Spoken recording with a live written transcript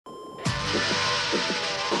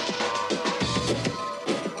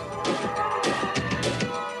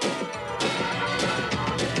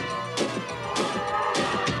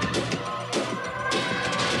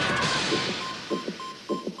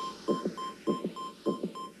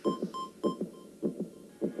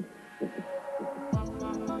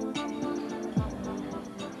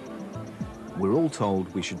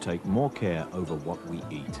told we should take more care over what we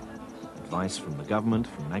eat. Advice from the government,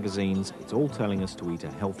 from magazines, it's all telling us to eat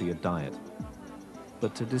a healthier diet.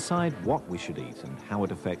 But to decide what we should eat and how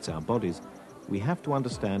it affects our bodies, we have to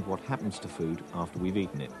understand what happens to food after we've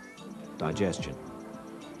eaten it. Digestion.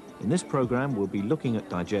 In this program, we'll be looking at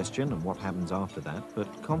digestion and what happens after that,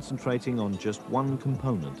 but concentrating on just one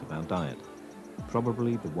component of our diet,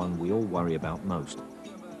 probably the one we all worry about most: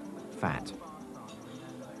 fat.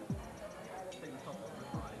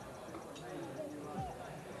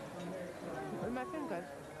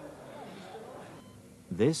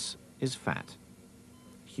 This is fat,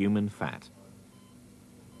 human fat.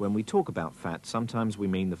 When we talk about fat, sometimes we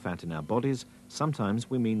mean the fat in our bodies, sometimes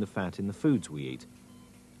we mean the fat in the foods we eat.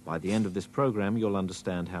 By the end of this program, you'll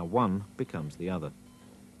understand how one becomes the other.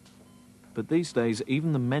 But these days,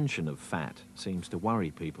 even the mention of fat seems to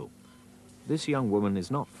worry people. This young woman is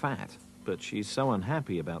not fat, but she's so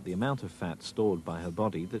unhappy about the amount of fat stored by her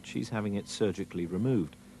body that she's having it surgically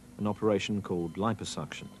removed, an operation called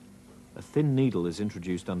liposuction. A thin needle is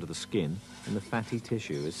introduced under the skin and the fatty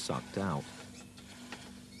tissue is sucked out.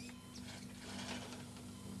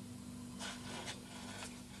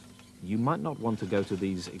 You might not want to go to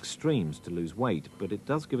these extremes to lose weight, but it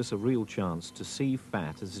does give us a real chance to see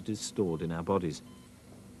fat as it is stored in our bodies.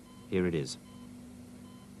 Here it is.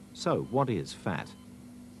 So, what is fat?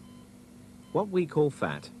 What we call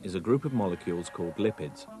fat is a group of molecules called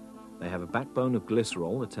lipids. They have a backbone of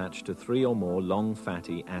glycerol attached to 3 or more long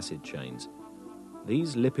fatty acid chains.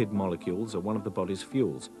 These lipid molecules are one of the body's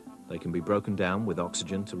fuels. They can be broken down with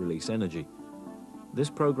oxygen to release energy. This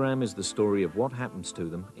program is the story of what happens to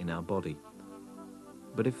them in our body.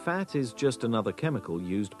 But if fat is just another chemical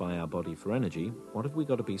used by our body for energy, what have we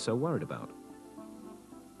got to be so worried about?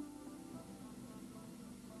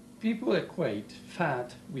 People equate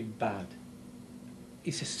fat with bad.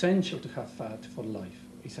 It's essential to have fat for life.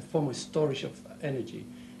 It's a form of storage of energy.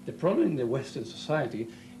 The problem in the Western society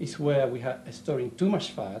is where we are storing too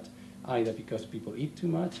much fat, either because people eat too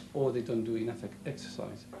much or they don't do enough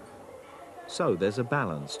exercise. So there's a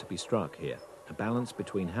balance to be struck here, a balance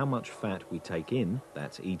between how much fat we take in,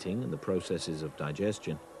 that's eating and the processes of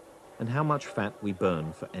digestion, and how much fat we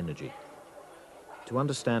burn for energy. To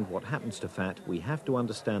understand what happens to fat, we have to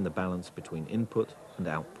understand the balance between input and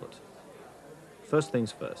output. First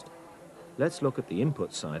things first, let's look at the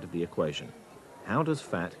input side of the equation. How does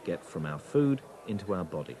fat get from our food into our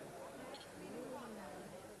body?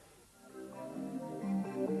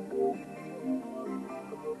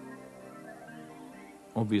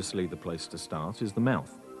 Obviously, the place to start is the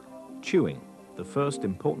mouth. Chewing, the first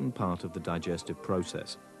important part of the digestive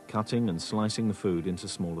process, cutting and slicing the food into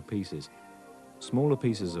smaller pieces. Smaller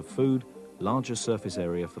pieces of food, larger surface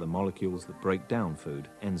area for the molecules that break down food,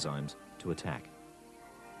 enzymes, to attack.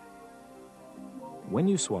 When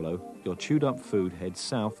you swallow, your chewed up food heads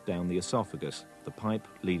south down the esophagus, the pipe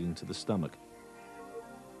leading to the stomach.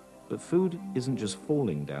 But food isn't just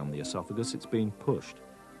falling down the esophagus, it's being pushed.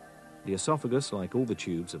 The esophagus, like all the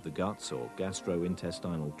tubes of the guts or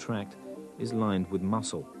gastrointestinal tract, is lined with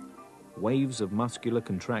muscle. Waves of muscular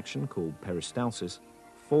contraction, called peristalsis,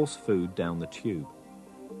 force food down the tube.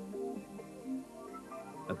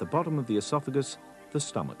 At the bottom of the esophagus, the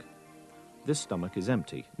stomach. This stomach is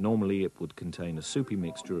empty. Normally it would contain a soupy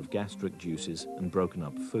mixture of gastric juices and broken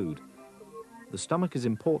up food. The stomach is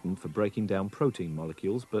important for breaking down protein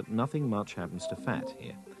molecules, but nothing much happens to fat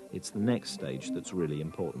here. It's the next stage that's really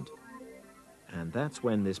important. And that's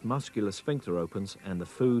when this muscular sphincter opens and the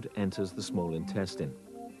food enters the small intestine.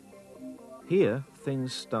 Here,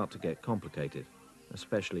 things start to get complicated,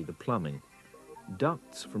 especially the plumbing.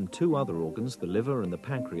 Ducts from 2 other organs, the liver and the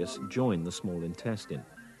pancreas, join the small intestine.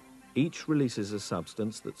 Each releases a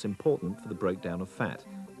substance that's important for the breakdown of fat.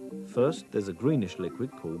 First, there's a greenish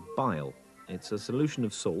liquid called bile. It's a solution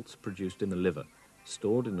of salts produced in the liver,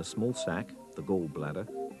 stored in a small sac, the gallbladder,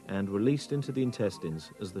 and released into the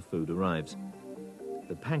intestines as the food arrives.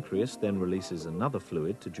 The pancreas then releases another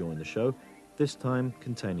fluid to join the show, this time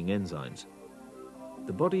containing enzymes.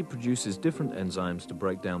 The body produces different enzymes to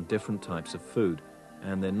break down different types of food,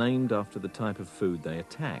 and they're named after the type of food they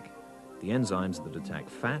attack. The enzymes that attack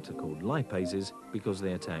fat are called lipases because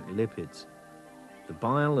they attack lipids. The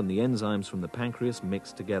bile and the enzymes from the pancreas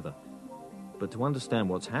mix together. But to understand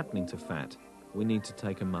what's happening to fat, we need to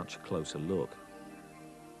take a much closer look.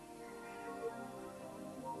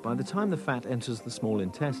 By the time the fat enters the small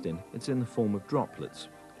intestine, it's in the form of droplets,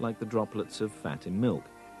 like the droplets of fat in milk.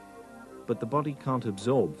 But the body can't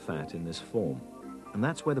absorb fat in this form, and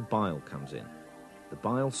that's where the bile comes in. The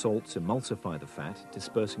bile salts emulsify the fat,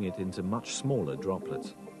 dispersing it into much smaller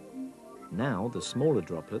droplets. Now the smaller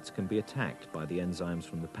droplets can be attacked by the enzymes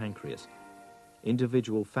from the pancreas.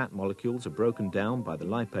 Individual fat molecules are broken down by the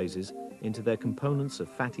lipases into their components of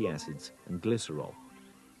fatty acids and glycerol.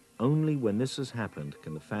 Only when this has happened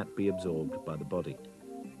can the fat be absorbed by the body.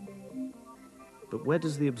 But where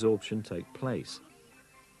does the absorption take place?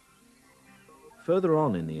 Further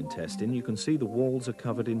on in the intestine, you can see the walls are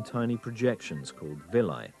covered in tiny projections called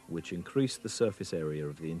villi, which increase the surface area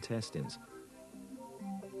of the intestines.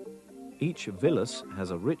 Each villus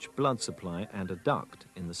has a rich blood supply and a duct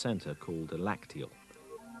in the center called a lacteal.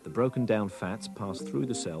 The broken down fats pass through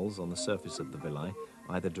the cells on the surface of the villi,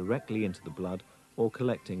 either directly into the blood or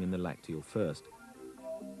collecting in the lacteal first.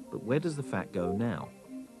 But where does the fat go now?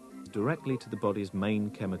 Directly to the body's main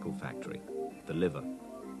chemical factory, the liver.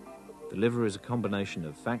 The liver is a combination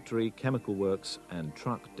of factory, chemical works, and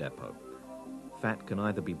truck depot. Fat can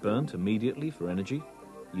either be burnt immediately for energy,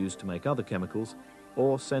 used to make other chemicals,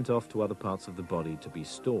 or sent off to other parts of the body to be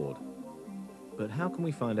stored. But how can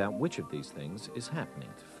we find out which of these things is happening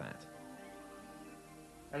to fat?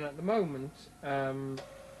 And at the moment,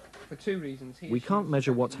 for two reasons... We can't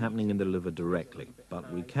measure what's happening in the liver directly,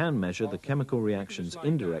 but we can measure the chemical reactions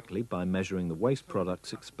indirectly by measuring the waste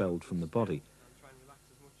products expelled from the body.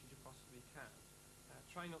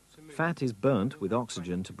 Fat is burnt with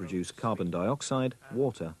oxygen to produce carbon dioxide,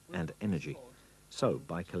 water, and energy. So,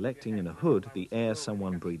 by collecting in a hood the air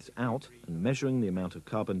someone breathes out and measuring the amount of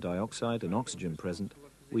carbon dioxide and oxygen present,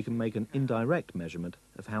 we can make an indirect measurement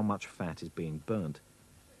of how much fat is being burnt.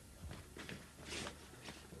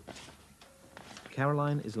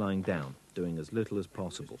 Caroline is lying down, doing as little as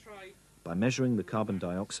possible. By measuring the carbon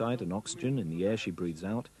dioxide and oxygen in the air she breathes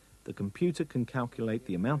out, the computer can calculate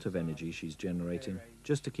the amount of energy she's generating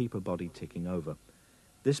just to keep her body ticking over.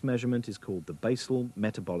 This measurement is called the basal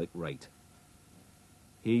metabolic rate.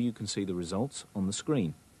 Here you can see the results on the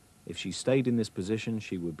screen. If she stayed in this position,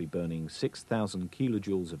 she would be burning 6,000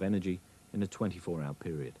 kilojoules of energy in a 24-hour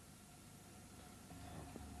period.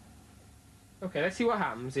 Okay, let's see what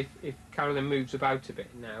happens if Carolyn moves about a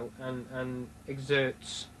bit now and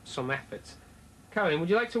exerts some effort. Carolyn, would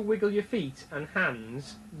you like to wiggle your feet and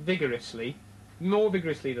hands vigorously? More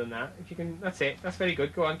vigorously than that, if you can. That's it. That's very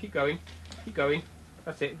good. Go on, keep going. Keep going.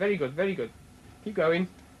 That's it. Very good, very good. Keep going.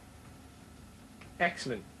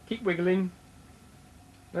 Excellent. Keep wiggling.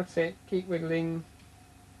 That's it. Keep wiggling.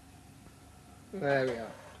 There we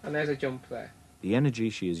are. And there's a jump there. The energy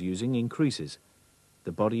she is using increases.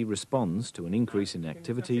 The body responds to an increase in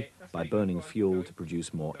activity by burning fuel to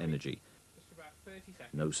produce more energy.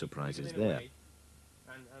 No surprises there.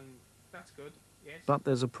 But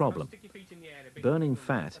there's a problem. Burning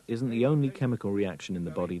fat isn't the only chemical reaction in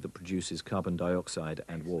the body that produces carbon dioxide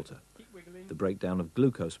and water. The breakdown of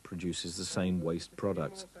glucose produces the same waste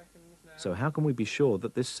products. So how can we be sure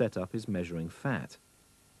that this setup is measuring fat?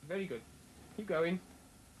 Very good. Keep going.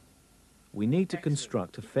 We need to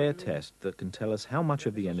construct a fair test that can tell us how much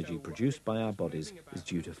of the energy produced by our bodies is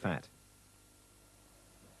due to fat.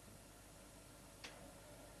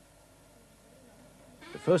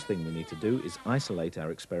 The first thing we need to do is isolate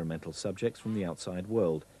our experimental subjects from the outside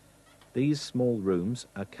world. These small rooms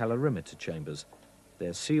are calorimeter chambers.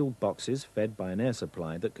 They're sealed boxes fed by an air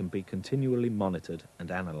supply that can be continually monitored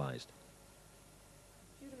and analysed.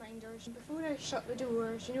 Before I shut the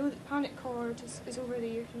doors, you know that the panic cord is over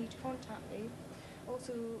there if you need to contact me.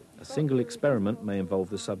 Also, a single experiment may involve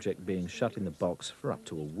the subject being shut in the box for up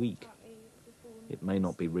to a week. It may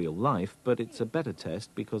not be real life, but it's a better test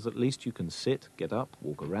because at least you can sit, get up,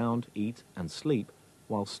 walk around, eat and sleep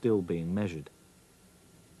while still being measured.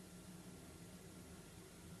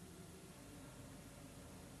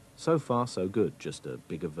 So far, so good, just a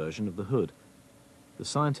bigger version of the hood. The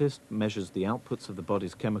scientist measures the outputs of the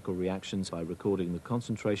body's chemical reactions by recording the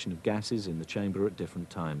concentration of gases in the chamber at different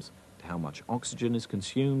times, how much oxygen is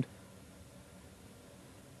consumed,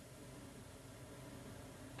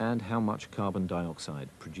 and how much carbon dioxide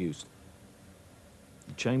produced.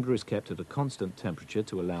 The chamber is kept at a constant temperature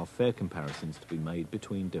to allow fair comparisons to be made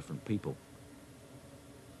between different people.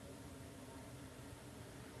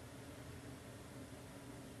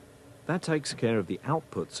 That takes care of the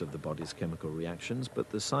outputs of the body's chemical reactions, but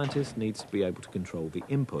the scientist needs to be able to control the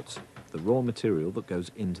inputs, the raw material that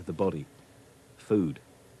goes into the body, food.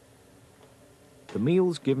 The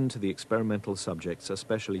meals given to the experimental subjects are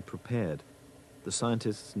specially prepared. The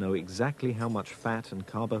scientists know exactly how much fat and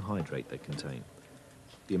carbohydrate they contain.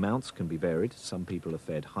 The amounts can be varied. Some people are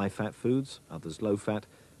fed high-fat foods, others low-fat,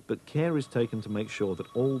 but care is taken to make sure that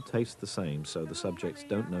all taste the same so the subjects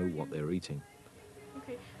don't know what they're eating.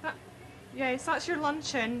 Okay, yes, that's your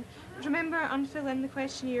luncheon. Remember and fill in the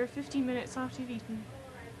questionnaire 15 minutes after you've eaten.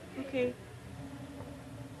 Okay.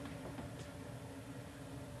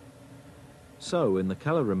 So, in the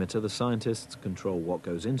calorimeter, the scientists control what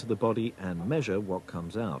goes into the body and measure what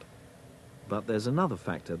comes out. But there's another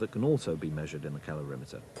factor that can also be measured in the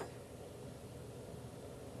calorimeter.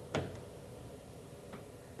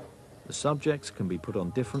 The subjects can be put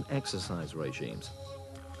on different exercise regimes.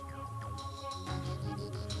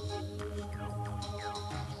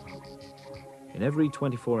 In every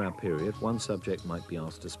 24-hour period, one subject might be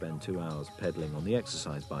asked to spend 2 hours pedaling on the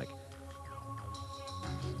exercise bike.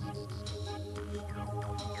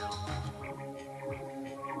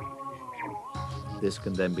 This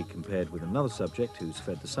can then be compared with another subject who's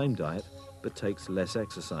fed the same diet but takes less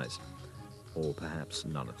exercise, or perhaps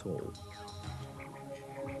none at all.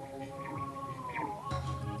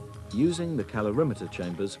 Using the calorimeter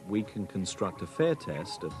chambers, we can construct a fair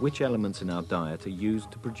test of which elements in our diet are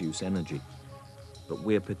used to produce energy. But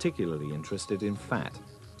we're particularly interested in fat,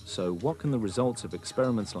 so what can the results of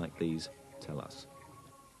experiments like these tell us?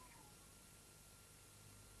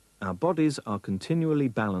 Our bodies are continually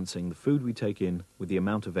balancing the food we take in with the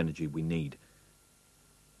amount of energy we need.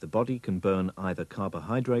 The body can burn either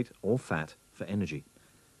carbohydrate or fat for energy,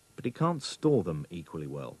 but it can't store them equally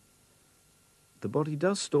well. The body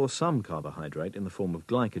does store some carbohydrate in the form of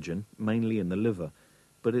glycogen, mainly in the liver,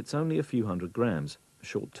 but it's only a few hundred grams, a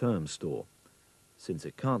short-term store. Since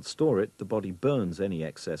it can't store it, the body burns any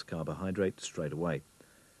excess carbohydrate straight away.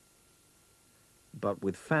 But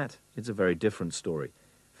with fat, it's a very different story.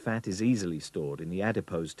 Fat is easily stored in the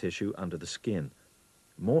adipose tissue under the skin.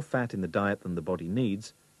 More fat in the diet than the body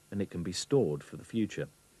needs, and it can be stored for the future.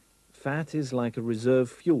 Fat is like a reserve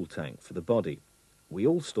fuel tank for the body. We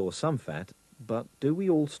all store some fat, but do we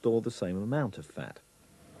all store the same amount of fat?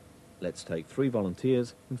 Let's take 3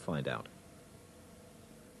 volunteers and find out.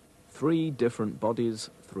 3 different bodies,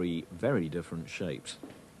 3 very different shapes.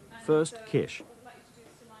 First, Kish.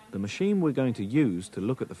 The machine we're going to use to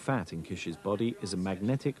look at the fat in Kish's body is a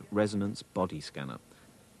magnetic resonance body scanner.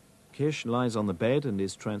 Kish lies on the bed and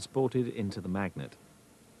is transported into the magnet.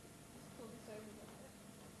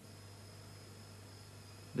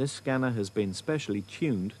 This scanner has been specially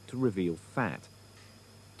tuned to reveal fat.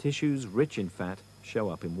 Tissues rich in fat show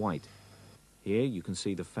up in white. Here you can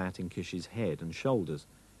see the fat in Kish's head and shoulders.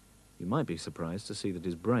 You might be surprised to see that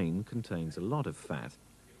his brain contains a lot of fat.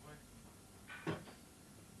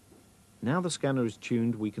 Now the scanner is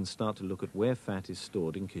tuned, we can start to look at where fat is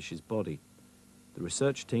stored in Kish's body. The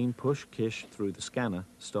research team push Kish through the scanner,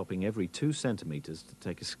 stopping every 2 centimeters to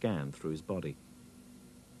take a scan through his body.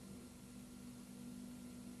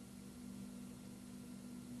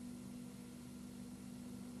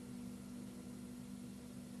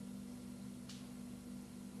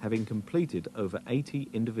 Having completed over 80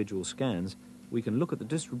 individual scans, we can look at the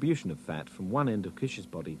distribution of fat from one end of Kish's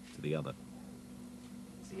body to the other.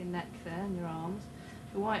 See your neck there and your arms.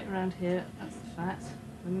 The white around here, that's the fat.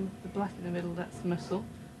 And the black in the middle, that's the muscle.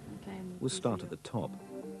 Okay, We'll start at the top.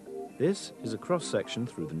 This is a cross-section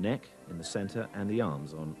through the neck, in the centre, and the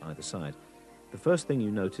arms on either side. The first thing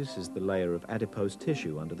you notice is the layer of adipose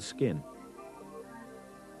tissue under the skin.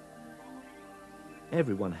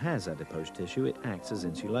 Everyone has adipose tissue. It acts as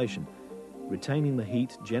insulation, retaining the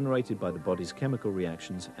heat generated by the body's chemical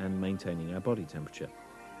reactions and maintaining our body temperature.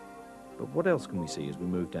 But what else can we see as we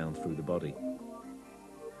move down through the body?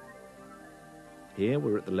 Here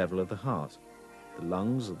we're at the level of the heart. The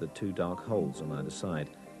lungs are the 2 dark holes on either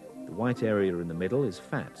side. The white area in the middle is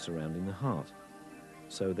fat surrounding the heart.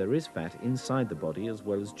 So there is fat inside the body as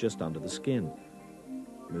well as just under the skin.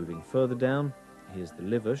 Moving further down, here's the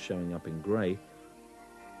liver showing up in grey.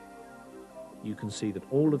 You can see that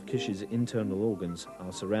all of Kish's internal organs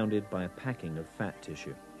are surrounded by a packing of fat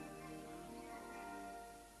tissue.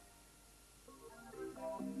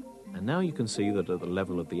 And now you can see that at the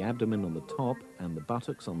level of the abdomen on the top and the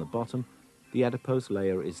buttocks on the bottom, the adipose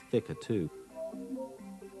layer is thicker too.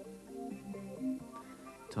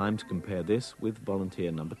 Time to compare this with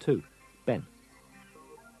volunteer number 2, Ben.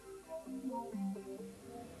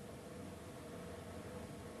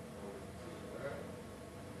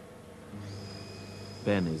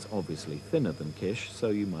 Ben is obviously thinner than Kish, so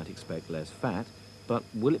you might expect less fat, but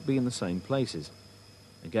will it be in the same places?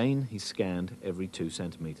 Again, he's scanned every 2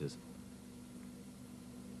 centimeters.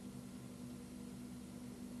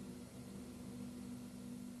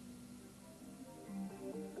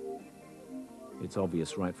 It's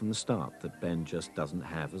obvious right from the start that Ben just doesn't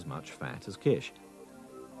have as much fat as Kish.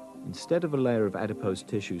 Instead of a layer of adipose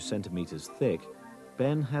tissue centimeters thick,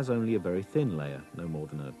 Ben has only a very thin layer, no more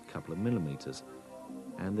than a couple of millimeters.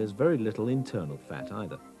 And there's very little internal fat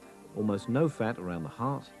either. Almost no fat around the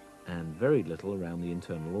heart and very little around the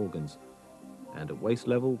internal organs. And at waist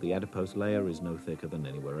level, the adipose layer is no thicker than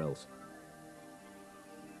anywhere else.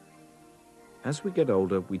 As we get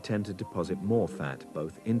older, we tend to deposit more fat,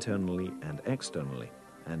 both internally and externally,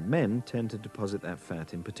 and men tend to deposit that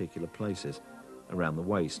fat in particular places, around the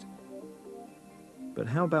waist. But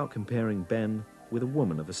how about comparing Ben with a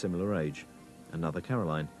woman of a similar age, another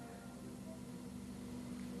Caroline?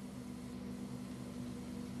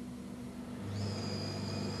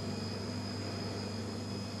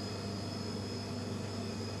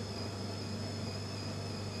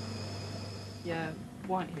 Yeah,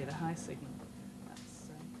 white here, the high signal.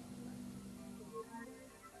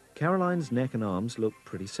 Caroline's neck and arms look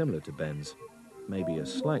pretty similar to Ben's. Maybe a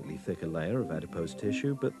slightly thicker layer of adipose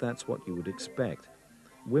tissue, but that's what you would expect.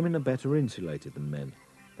 Women are better insulated than men.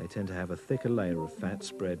 They tend to have a thicker layer of fat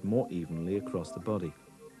spread more evenly across the body.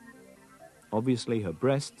 Obviously, her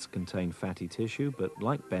breasts contain fatty tissue, but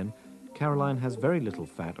like Ben, Caroline has very little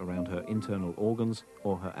fat around her internal organs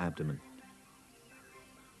or her abdomen.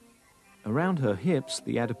 Around her hips,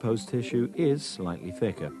 the adipose tissue is slightly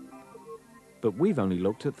thicker. But we've only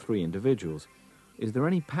looked at 3 individuals. Is there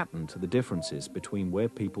any pattern to the differences between where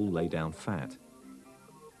people lay down fat?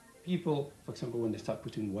 People, for example, when they start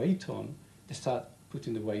putting weight on, they start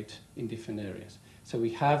putting the weight in different areas. So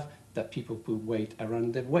we have that people put weight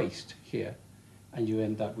around the waist here, and you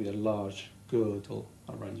end up with a large girdle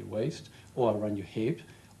around your waist, or around your hip,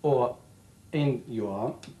 or in your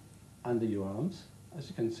arm, under your arms, as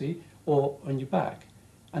you can see, or on your back.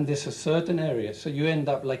 And there's a certain area, so you end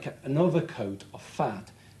up like an overcoat of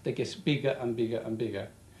fat that gets bigger and bigger and bigger.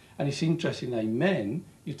 And it's interesting that in men,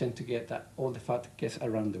 you tend to get that all the fat gets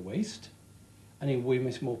around the waist, and in women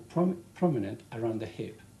it's more prominent around the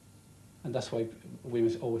hip. And that's why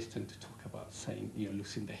women always tend to talk about saying,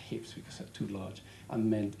 losing their hips because they're too large, and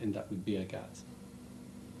men end up with beer guts.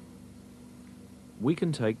 We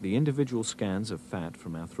can take the individual scans of fat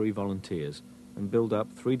from our 3 volunteers and build up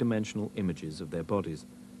 3-dimensional images of their bodies.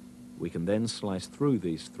 We can then slice through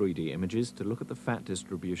these 3D images to look at the fat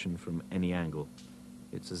distribution from any angle.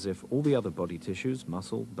 It's as if all the other body tissues,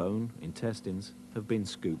 muscle, bone, intestines, have been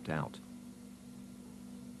scooped out.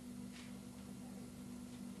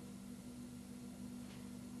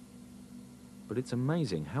 But it's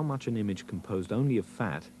amazing how much an image composed only of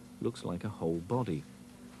fat looks like a whole body.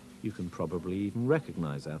 You can probably even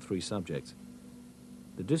recognize our 3 subjects.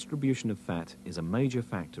 The distribution of fat is a major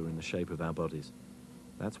factor in the shape of our bodies.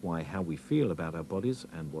 That's why how we feel about our bodies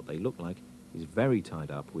and what they look like is very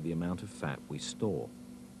tied up with the amount of fat we store.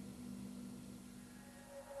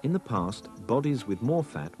 In the past, bodies with more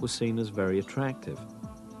fat were seen as very attractive.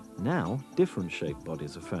 Now, different shaped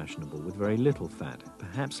bodies are fashionable with very little fat,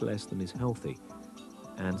 perhaps less than is healthy.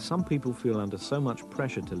 And some people feel under so much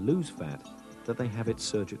pressure to lose fat that they have it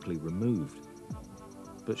surgically removed.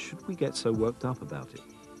 But should we get so worked up about it?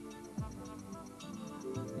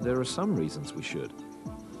 There are some reasons we should.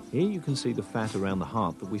 Here you can see the fat around the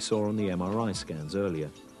heart that we saw on the MRI scans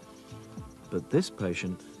earlier. But this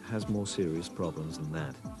patient has more serious problems than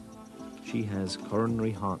that. She has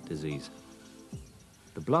coronary heart disease.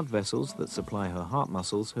 The blood vessels that supply her heart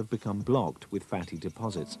muscles have become blocked with fatty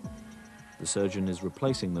deposits. The surgeon is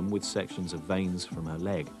replacing them with sections of veins from her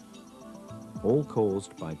leg, all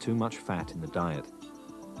caused by too much fat in the diet.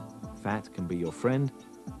 Fat can be your friend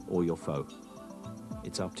or your foe.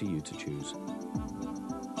 It's up to you to choose.